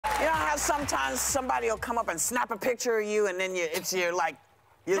how sometimes somebody will come up and snap a picture of you and then it's your, like,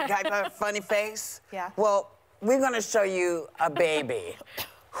 you got a funny face? Yeah. Well, we're gonna show you a baby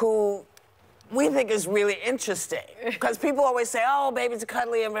who we think is really interesting. Because people always say, oh, babies are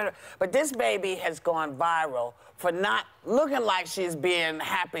cuddly, but this baby has gone viral for not looking like she's being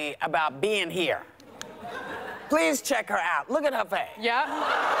happy about being here. Please check her out. Look at her face. Yeah.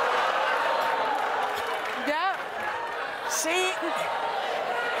 Yeah.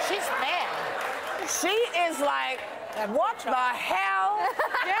 She's mad. She is like, what the hell?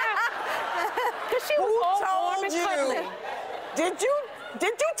 Yeah. Because she was all warm and cuddly. Did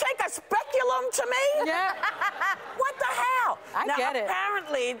you take a speculum to me? Yeah. What the hell? I get it.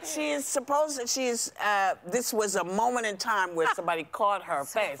 Apparently, this was a moment in time where somebody caught her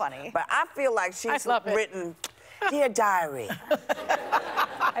face. Funny. But I feel like she's love it. written, Dear Diary.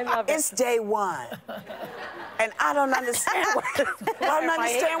 I love it. It's day one. And I don't understand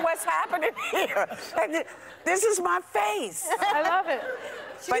what's happening here. This is my face. I love it.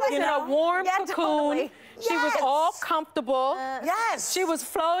 She was in a warm cocoon. Totally. She was all comfortable. Yes. She was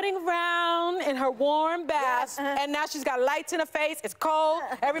floating around in her warm bath, and now she's got lights in her face. It's cold.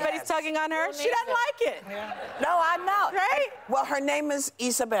 Everybody's tugging on her. She doesn't like it. Yeah. No, I know. Right? Well, her name is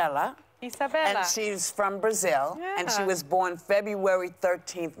Isabella. Isabella. And she's from Brazil. Yeah. And she was born February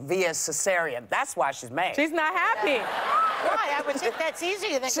 13th via cesarean. That's why she's mad. She's not happy. Why? I would think that's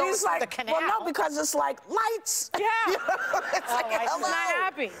easier than going through the canal. Well, no, because it's like lights. Yeah. You know, it's like, She's hello. not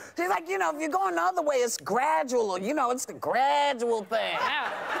happy. She's like, you know, if you're going the other way, it's gradual. You know, it's the gradual thing.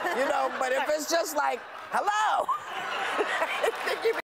 Yeah. You know, but if it's just like, hello.